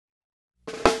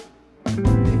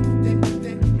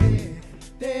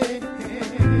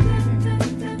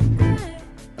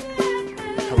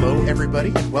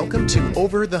everybody, and welcome to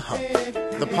Over the Hump,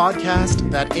 the podcast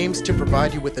that aims to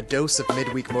provide you with a dose of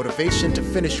midweek motivation to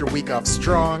finish your week off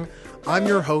strong. I'm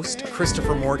your host,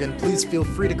 Christopher Morgan. Please feel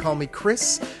free to call me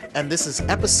Chris, and this is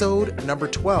episode number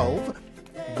 12,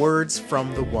 Words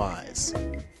from the Wise.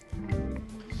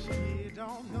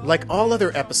 Like all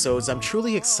other episodes, I'm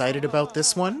truly excited about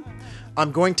this one.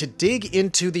 I'm going to dig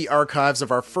into the archives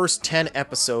of our first 10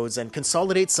 episodes and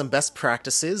consolidate some best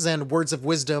practices and words of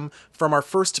wisdom from our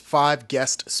first 5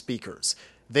 guest speakers.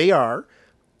 They are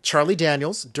Charlie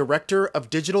Daniels, Director of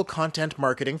Digital Content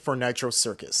Marketing for Nitro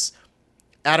Circus;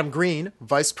 Adam Green,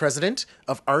 Vice President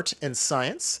of Art and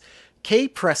Science; Kay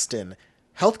Preston,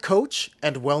 Health Coach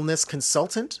and Wellness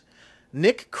Consultant;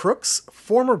 Nick Crooks,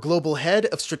 former Global Head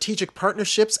of Strategic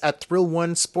Partnerships at Thrill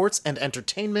One Sports and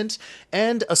Entertainment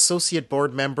and Associate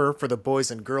Board Member for the Boys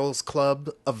and Girls Club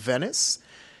of Venice;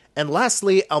 and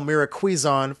lastly, Almira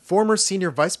Quizon, former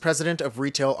Senior Vice President of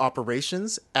Retail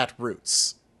Operations at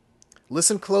Roots.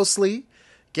 Listen closely,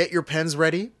 get your pens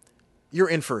ready, you're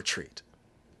in for a treat.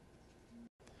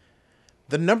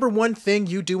 The number one thing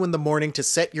you do in the morning to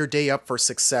set your day up for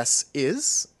success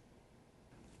is...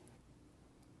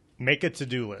 make a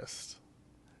to-do list.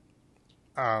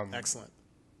 Excellent.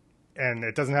 And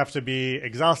it doesn't have to be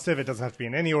exhaustive. It doesn't have to be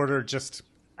in any order. Just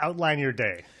outline your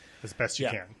day as best you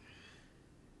can.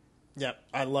 Yeah,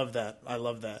 I love that.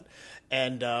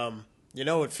 And,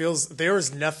 it feels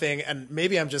there's nothing, and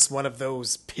maybe I'm just one of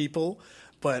those people,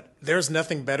 but there's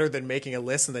nothing better than making a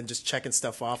list and then just checking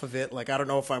stuff off of it. Like, I don't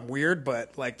know if I'm weird,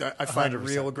 but like I find 100%.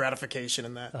 Real gratification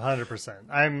in that.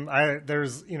 100%.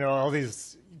 There's, all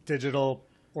these digital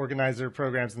organizer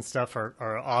programs and stuff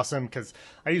are awesome because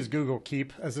I use Google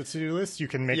Keep as a to-do list. You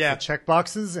can make the check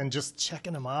boxes, and just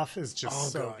checking them off is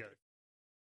just good.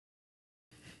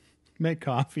 Make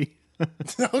coffee.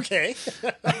 Okay.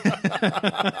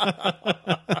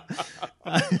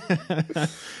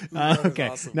 Okay.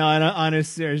 Awesome. No, on a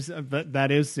serious, but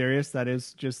that is serious. That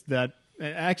is just that.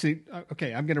 Actually,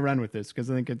 okay, I'm going to run with this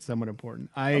because I think it's somewhat important.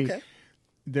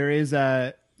 There's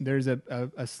a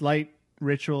slight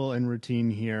ritual and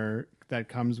routine here that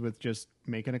comes with just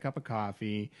making a cup of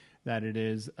coffee, that it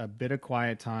is a bit of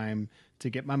quiet time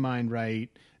to get my mind right,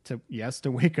 to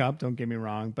wake up, don't get me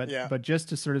wrong, but just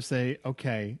to sort of say,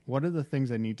 okay, what are the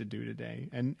things I need to do today?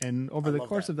 And over the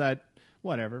course of that,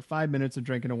 5 minutes of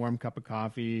drinking a warm cup of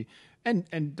coffee,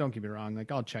 and don't get me wrong,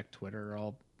 like I'll check Twitter or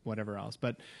I'll whatever else,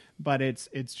 but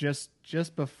it's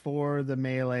just before the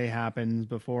melee happens,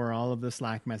 before all of the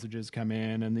Slack messages come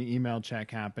in and the email check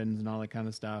happens and all that kind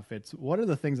of stuff. It's what are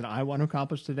the things that I want to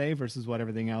accomplish today versus what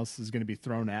everything else is going to be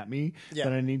thrown at me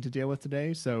that I need to deal with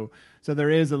today. So there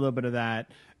is a little bit of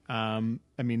that.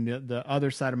 The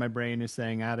other side of my brain is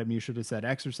saying, Adam, you should have said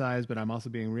exercise, but I'm also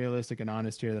being realistic and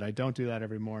honest here that I don't do that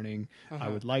every morning. I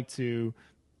would like to.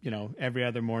 Every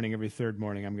other morning, every third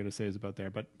morning, I'm going to say is about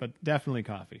there, but definitely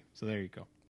coffee. So there you go.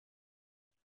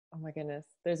 Oh my goodness.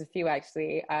 There's a few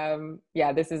actually.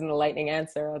 This isn't a lightning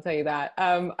answer. I'll tell you that.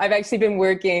 I've actually been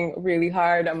working really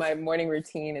hard on my morning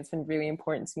routine. It's been really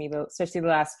important to me, especially the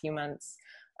last few months,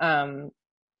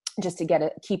 just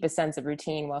to keep a sense of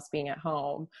routine whilst being at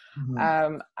home.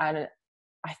 And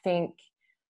I think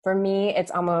for me,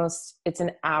 it's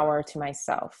an hour to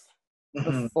myself.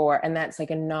 Before, and that's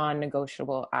like a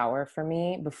non-negotiable hour for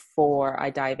me before I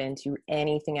dive into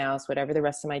anything else, whatever the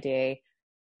rest of my day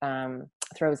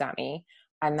throws at me.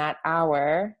 And that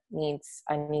hour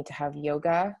I need to have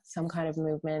yoga, some kind of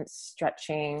movement,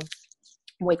 stretching,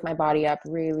 wake my body up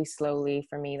really slowly.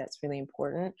 For me, that's really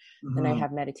important. Then I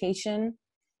have meditation,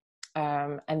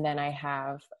 and then I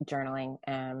have journaling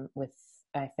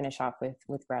I finish off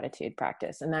with gratitude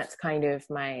practice. And that's kind of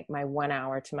my 1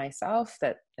 hour to myself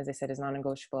that, as I said, is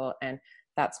non-negotiable. And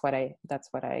that's what I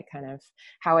kind of,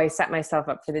 how I set myself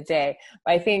up for the day.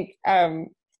 But I think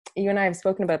you and I have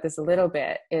spoken about this a little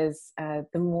bit, is the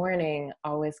morning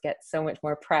always gets so much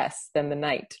more press than the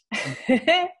night.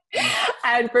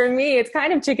 And for me, it's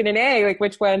kind of chicken and egg, like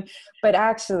which one, but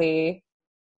actually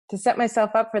to set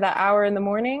myself up for that hour in the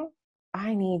morning,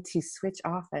 I need to switch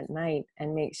off at night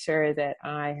and make sure that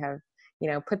I have,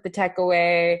 put the tech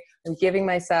away. I'm giving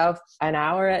myself an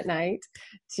hour at night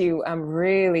to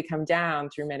really come down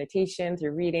through meditation,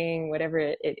 through reading, whatever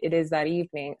it is that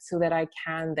evening, so that I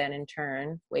can then in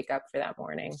turn wake up for that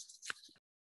morning.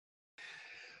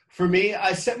 For me,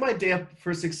 I set my day up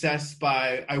for success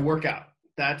I work out.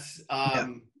 That's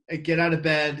I get out of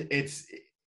bed.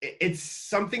 It's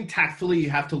something tactfully you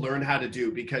have to learn how to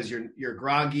do because you're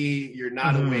groggy, you're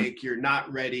not awake, you're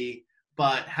not ready.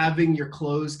 But having your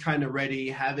clothes kind of ready,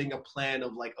 having a plan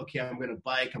of like, okay, I'm going to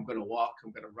bike, I'm going to walk,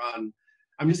 I'm going to run.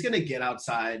 I'm just going to get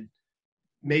outside,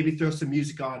 maybe throw some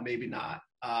music on, maybe not.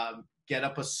 Get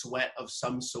up a sweat of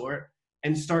some sort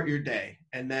and start your day.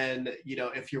 And then, you know,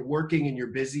 if you're working and you're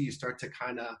busy, you start to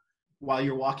kind of, while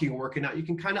you're walking and working out, you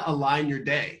can kind of align your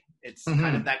day. It's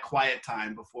kind of that quiet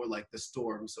time before like the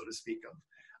storm, so to speak,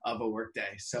 of a work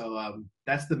day. So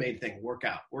that's the main thing.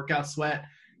 Workout, sweat,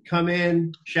 come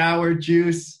in, shower,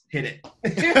 juice, hit it.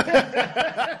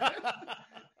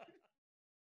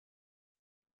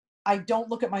 I don't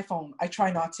look at my phone. I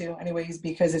try not to anyways,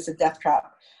 because it's a death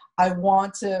trap. I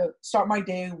want to start my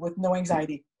day with no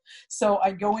anxiety. So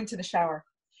I go into the shower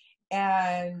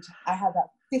and I have that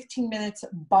 15 minutes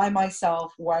by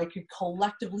myself where I could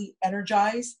collectively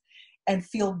energize and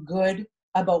feel good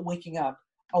about waking up.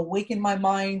 Awaken my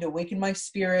mind, awaken my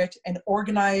spirit, and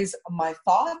organize my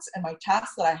thoughts and my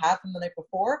tasks that I have from the night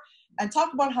before, and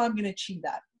talk about how I'm going to achieve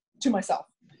that to myself.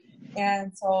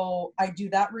 And so I do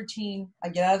that routine. I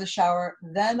get out of the shower.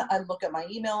 Then I look at my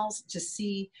emails to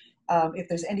see if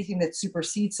there's anything that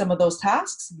supersedes some of those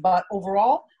tasks. But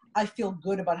overall, I feel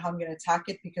good about how I'm going to attack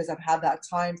it because I've had that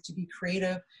time to be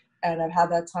creative and I've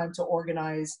had that time to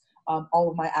organize all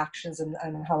of my actions and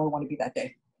how I want to be that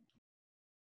day.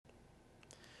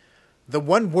 The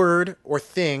one word or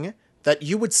thing that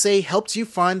you would say helped you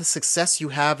find the success you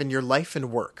have in your life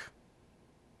and work.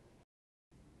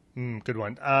 Good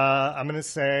one. I'm going to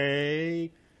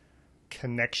say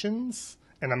connections,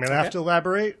 and I'm going to have to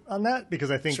elaborate on that because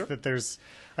I think that there's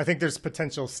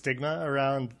potential stigma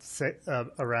around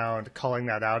calling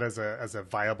that out as a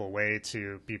viable way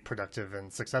to be productive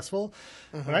and successful.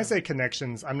 When I say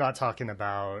connections, I'm not talking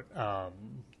about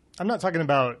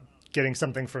getting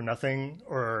something for nothing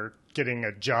or getting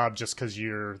a job just because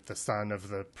you're the son of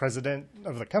the president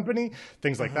of the company,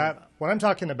 things like that. What I'm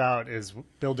talking about is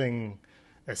building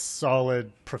a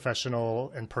solid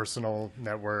professional and personal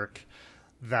network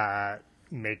that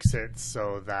makes it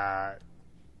so that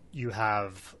you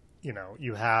have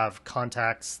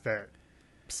contacts that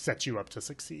set you up to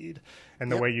succeed.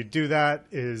 And the way you do that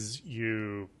is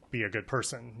you be a good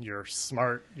person. You're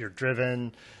smart, you're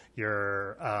driven,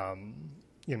 you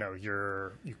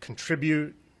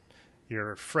contribute,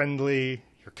 you're friendly,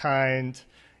 you're kind,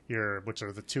 which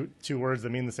are the two words that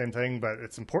mean the same thing, but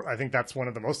it's important. I think that's one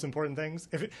of the most important things.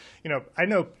 I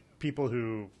know people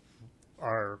who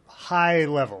are high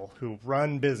level, who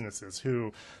run businesses,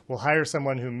 who will hire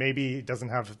someone who maybe doesn't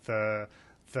have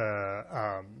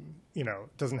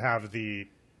doesn't have the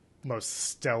most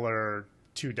stellar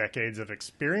 2 decades of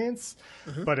experience,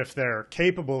 but if they're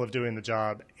capable of doing the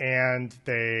job and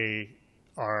they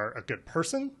are a good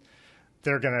person,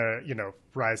 they're going to,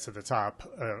 rise to the top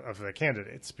of the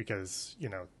candidates because,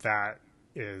 that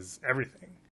is everything.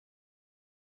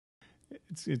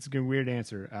 It's a weird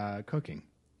answer. Cooking.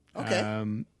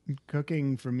 Okay.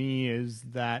 Cooking for me is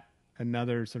that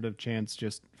another sort of chance.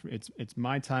 Just it's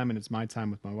my time and it's my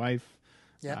time with my wife.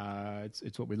 Yeah.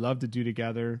 It's what we love to do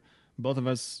together. Both of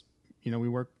us, we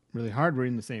work really hard. We're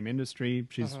in the same industry.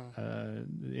 She's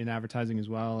in advertising as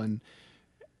well, and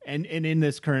in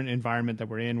this current environment that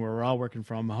we're in, where we're all working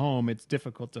from home, it's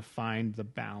difficult to find the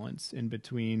balance in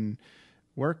between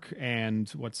work and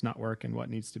what's not work and what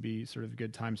needs to be sort of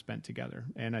good time spent together.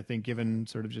 And I think given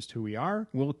sort of just who we are,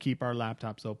 we'll keep our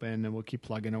laptops open and we'll keep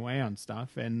plugging away on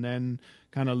stuff and then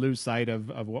kind of lose sight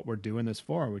of what we're doing this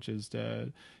for, which is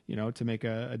to make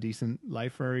a decent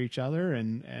life for each other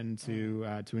and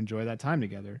to enjoy that time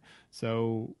together.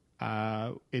 So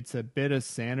it's a bit of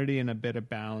sanity and a bit of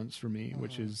balance for me,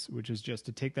 which is just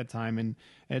to take that time. And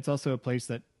it's also a place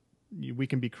that we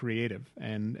can be creative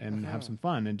and have some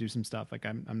fun and do some stuff. Like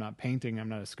I'm not painting, I'm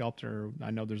not a sculptor.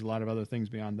 I know there's a lot of other things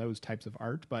beyond those types of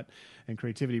art, and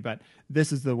creativity, but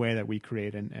this is the way that we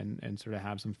create and sort of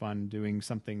have some fun doing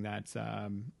something that's,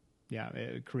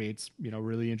 it creates,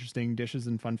 really interesting dishes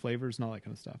and fun flavors and all that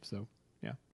kind of stuff. So,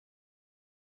 yeah.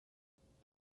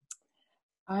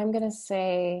 I'm going to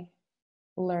say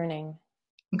learning.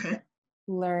 Okay.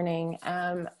 Learning.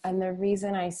 And the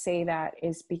reason I say that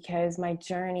is because my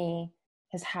journey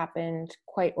has happened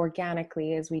quite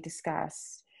organically, as we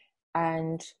discussed.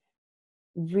 And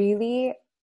really,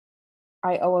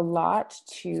 I owe a lot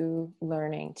to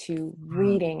learning, to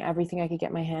reading everything I could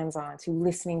get my hands on, to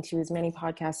listening to as many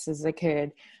podcasts as I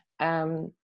could. A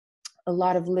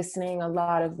lot of listening, a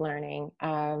lot of learning.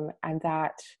 And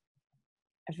that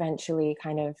eventually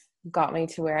kind of got me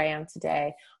to where I am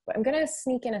today. But I'm going to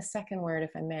sneak in a second word, if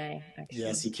I may. Actually.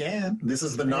 Yes, you can. This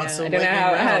is the not so lightning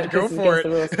round. Go for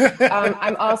it.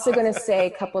 I'm also going to say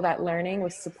couple that learning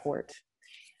with support.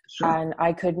 Sure. And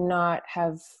I could not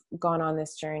have gone on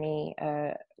this journey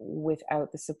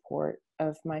without the support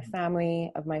of my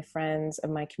family, of my friends, of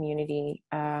my community.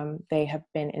 They have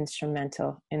been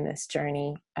instrumental in this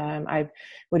journey. I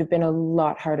would have been a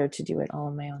lot harder to do it all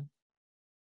on my own.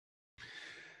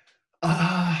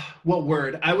 What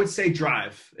word? I would say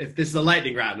drive. If this is a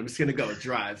lightning round, I'm just gonna go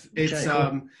drive. It's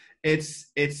cool.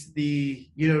 It's the,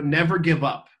 you know, never give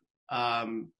up.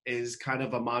 Is kind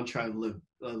of a mantra I've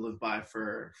lived by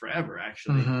for forever,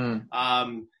 actually.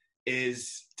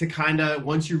 Is to kind of,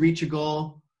 once you reach a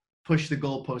goal, push the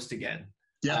goalpost again.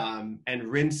 Yeah. And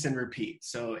rinse and repeat.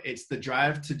 So it's the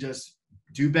drive to just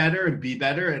do better and be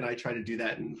better, and I try to do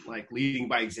that, and like leading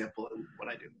by example in what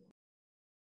I do.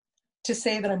 To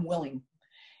say that I'm willing.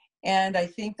 And I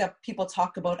think that people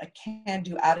talk about a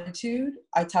can-do attitude.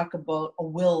 I talk about a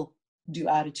will-do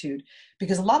attitude,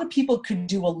 because a lot of people could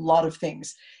do a lot of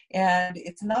things, and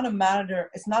it's not a matter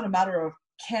of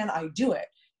can I do it?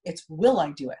 It's will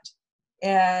I do it?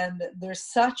 And there's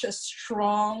such a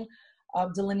strong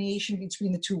delineation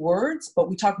between the two words. But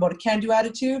we talk about a can-do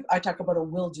attitude. I talk about a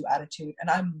will-do attitude, and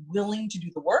I'm willing to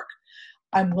do the work.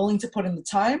 I'm willing to put in the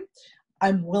time.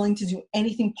 I'm willing to do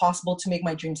anything possible to make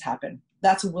my dreams happen.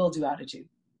 That's a will-do attitude.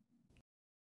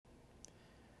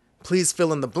 Please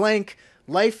fill in the blank.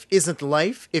 Life isn't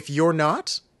life if you're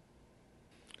not.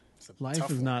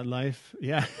 Life is not life.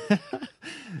 Yeah.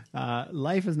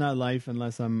 Life is not life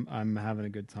unless I'm having a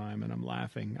good time and I'm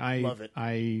laughing. Love it.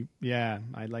 I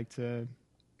like to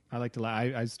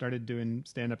laugh. I started doing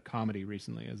stand-up comedy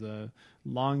recently as a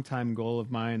long-time goal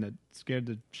of mine that scared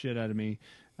the shit out of me.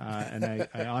 And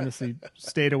I honestly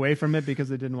stayed away from it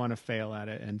because I didn't want to fail at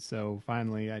it. And so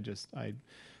finally I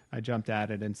jumped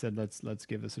at it and said, let's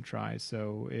give this a try.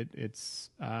 So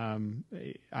I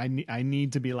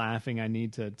need to be laughing. I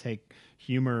need to take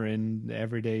humor in the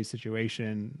everyday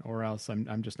situation, or else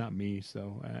I'm just not me.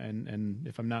 So, and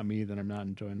if I'm not me, then I'm not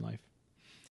enjoying life.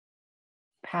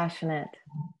 Passionate.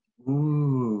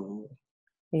 Ooh.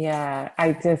 Yeah.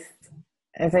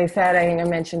 As I said, I think I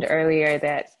mentioned earlier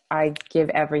that I give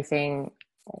everything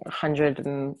 100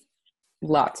 and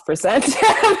lots percent,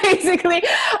 basically.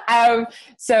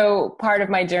 So part of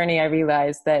my journey, I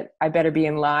realized that I better be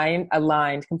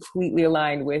completely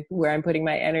aligned with where I'm putting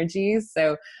my energies.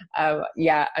 So I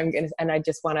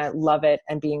just want to love it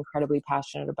and be incredibly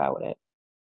passionate about it.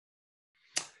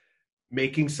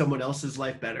 Making someone else's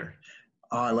life better.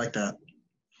 Oh, I like that.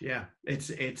 Yeah. It's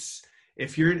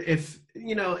if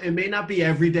you know, it may not be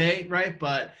every day, right?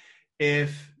 But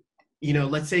if, you know,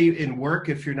 let's say in work,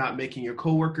 if you're not making your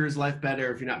coworkers' life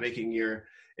better, if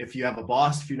you have a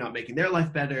boss, if you're not making their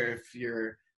life better, if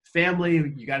your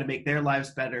family, you got to make their lives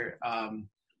better.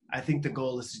 I think the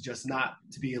goal is to just not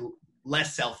to be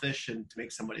less selfish and to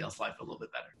make somebody else's life a little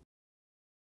bit better.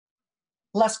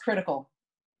 Less critical.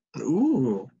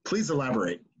 Ooh, please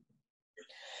elaborate.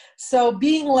 So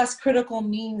being less critical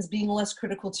means being less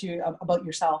critical about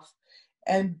yourself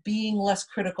and being less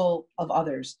critical of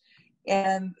others.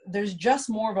 And there's just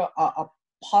more of a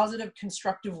positive,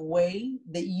 constructive way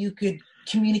that you could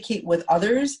communicate with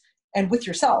others and with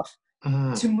yourself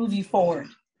to move you forward.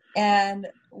 And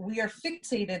we are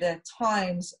fixated at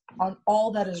times on all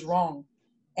that is wrong.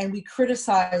 And we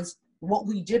criticize what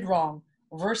we did wrong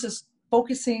versus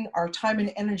focusing our time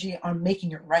and energy on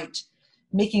making it right,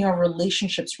 making our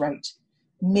relationships right,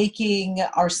 making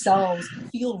ourselves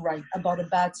feel right about a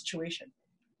bad situation.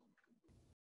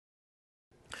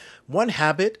 One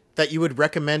habit that you would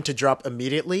recommend to drop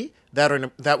immediately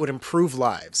that would improve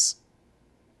lives?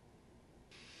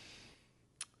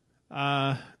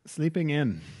 Sleeping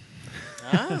in.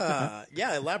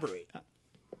 Yeah, elaborate.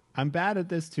 I'm bad at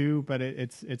this too, but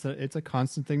it's a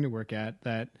constant thing to work at.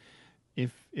 That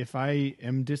if I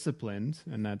am disciplined,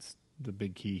 and that's the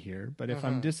big key here, but if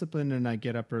I'm disciplined and I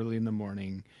get up early in the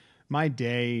morning, my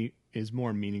day is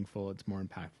more meaningful. It's more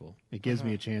impactful. It gives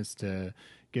me a chance to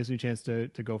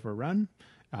go for a run.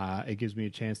 It gives me a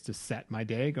chance to set my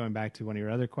day, going back to one of your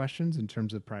other questions in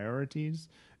terms of priorities.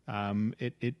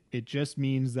 It just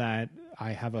means that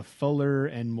I have a fuller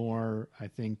and more, I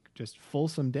think, just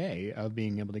fulsome day of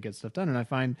being able to get stuff done. And I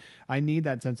find I need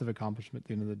that sense of accomplishment at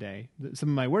the end of the day. Some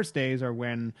of my worst days are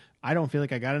when I don't feel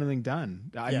like I got anything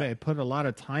done. I put a lot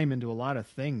of time into a lot of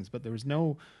things, but there was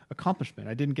no accomplishment.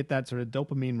 I didn't get that sort of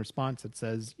dopamine response that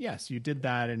says, yes, you did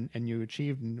that and you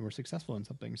achieved and were successful in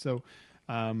something. So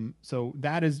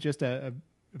that is just a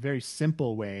very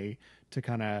simple way to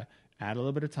kind of add a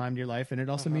little bit of time to your life. And it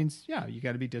also means, you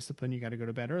got to be disciplined. You got to go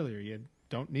to bed earlier. You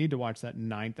don't need to watch that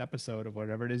 9th episode of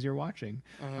whatever it is you're watching.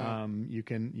 You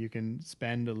can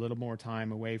spend a little more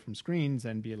time away from screens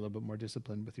and be a little bit more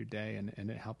disciplined with your day. And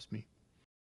it helps me.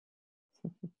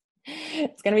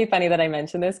 It's going to be funny that I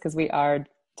mentioned this because we are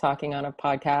talking on a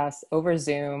podcast over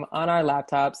Zoom on our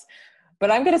laptops. But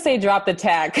I'm going to say drop the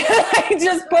tech.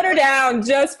 Just put her down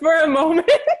just for a moment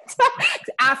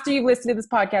after you've listened to this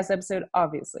podcast episode,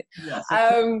 obviously. Yes.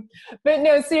 But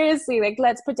no, seriously, like,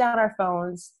 let's put down our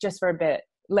phones just for a bit.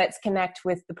 Let's connect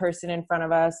with the person in front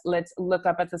of us. Let's look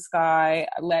up at the sky.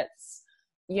 Let's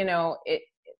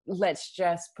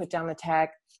just put down the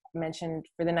tech. Mentioned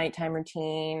for the nighttime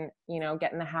routine,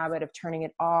 get in the habit of turning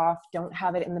it off. Don't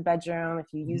have it in the bedroom. If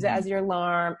you use it as your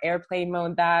alarm, airplane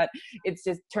mode that. It's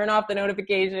just turn off the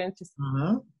notifications. Just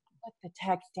put the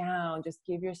tech down. Just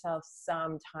give yourself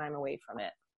some time away from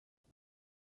it.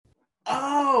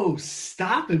 Oh,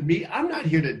 stopping me. I'm not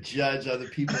here to judge other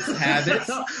people's habits.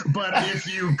 But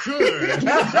if you could.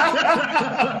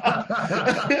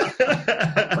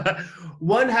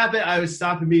 One habit I was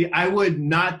stopping me, I would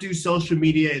not do social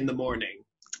media in the morning.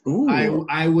 Ooh.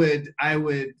 I would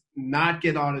not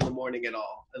get on in the morning at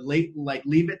all. Leave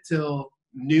it till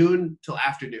noon, till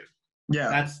afternoon.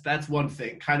 Yeah. That's one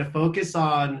thing. Kind of focus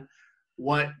on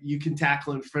what you can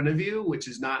tackle in front of you, which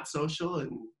is not social,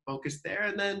 and focus there,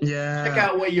 and then check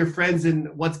out what your friends and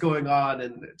what's going on,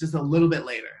 and just a little bit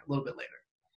later.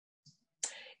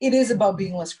 It is about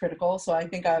being less critical, so I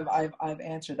think I've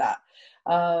answered that.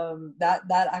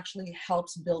 That actually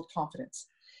helps build confidence,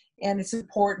 and it's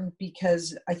important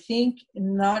because I think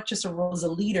not just a role as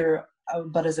a leader,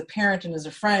 but as a parent and as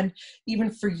a friend, even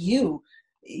for you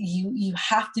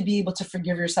have to be able to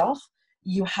forgive yourself.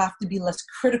 You have to be less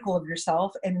critical of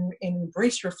yourself and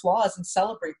embrace your flaws and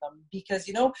celebrate them, because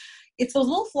it's those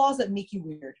little flaws that make you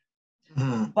weird.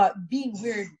 But being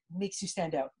weird makes you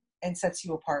stand out and sets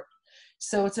you apart.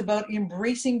 So it's about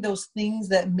embracing those things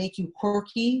that make you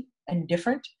quirky and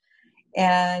different,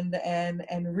 and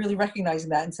really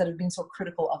recognizing that instead of being so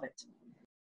critical of it.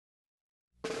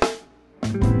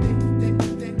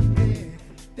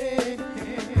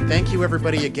 Thank you,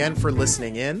 everybody, again for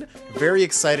listening in. Very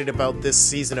excited about this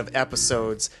season of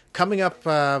episodes. Coming up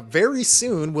very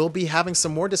soon, we'll be having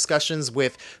some more discussions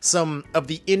with some of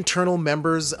the internal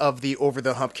members of the Over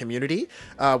the Hump community.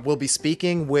 We'll be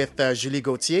speaking with Julie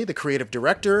Gauthier, the creative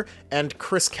director, and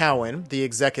Chris Cowan, the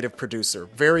executive producer.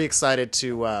 Very excited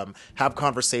to have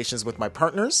conversations with my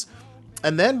partners.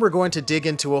 And then we're going to dig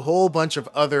into a whole bunch of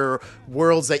other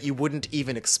worlds that you wouldn't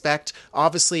even expect.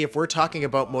 Obviously, if we're talking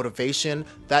about motivation,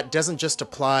 that doesn't just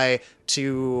apply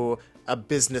to a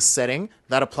business setting.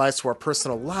 That applies to our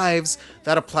personal lives.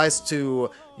 That applies to,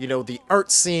 the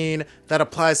art scene. That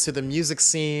applies to the music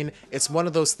scene. It's one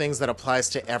of those things that applies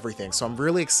to everything. So I'm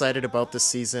really excited about this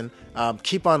season.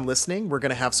 Keep on listening. We're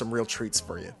going to have some real treats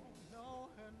for you.